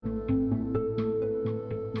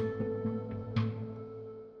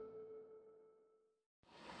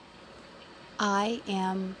I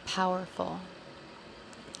am powerful.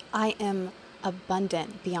 I am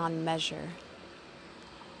abundant beyond measure.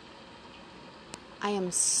 I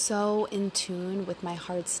am so in tune with my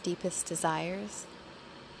heart's deepest desires.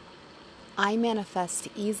 I manifest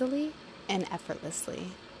easily and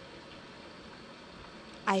effortlessly.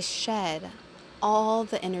 I shed all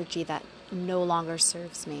the energy that no longer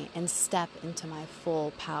serves me and step into my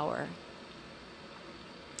full power.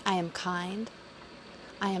 I am kind.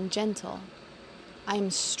 I am gentle. I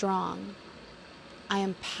am strong. I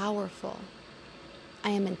am powerful.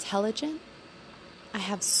 I am intelligent. I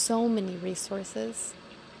have so many resources.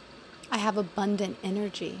 I have abundant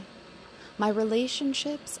energy. My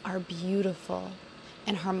relationships are beautiful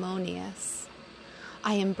and harmonious.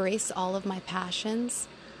 I embrace all of my passions.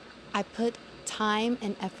 I put time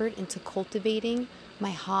and effort into cultivating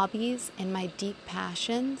my hobbies and my deep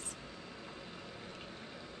passions.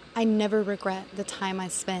 I never regret the time I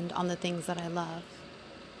spend on the things that I love.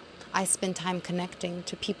 I spend time connecting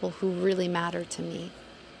to people who really matter to me.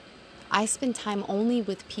 I spend time only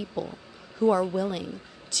with people who are willing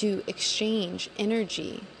to exchange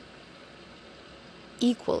energy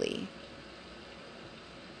equally.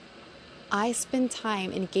 I spend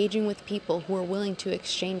time engaging with people who are willing to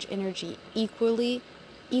exchange energy equally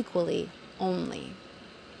only.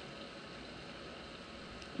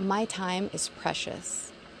 My time is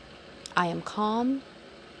precious. I am calm.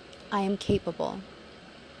 I am capable.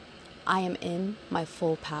 I am in my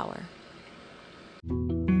full power.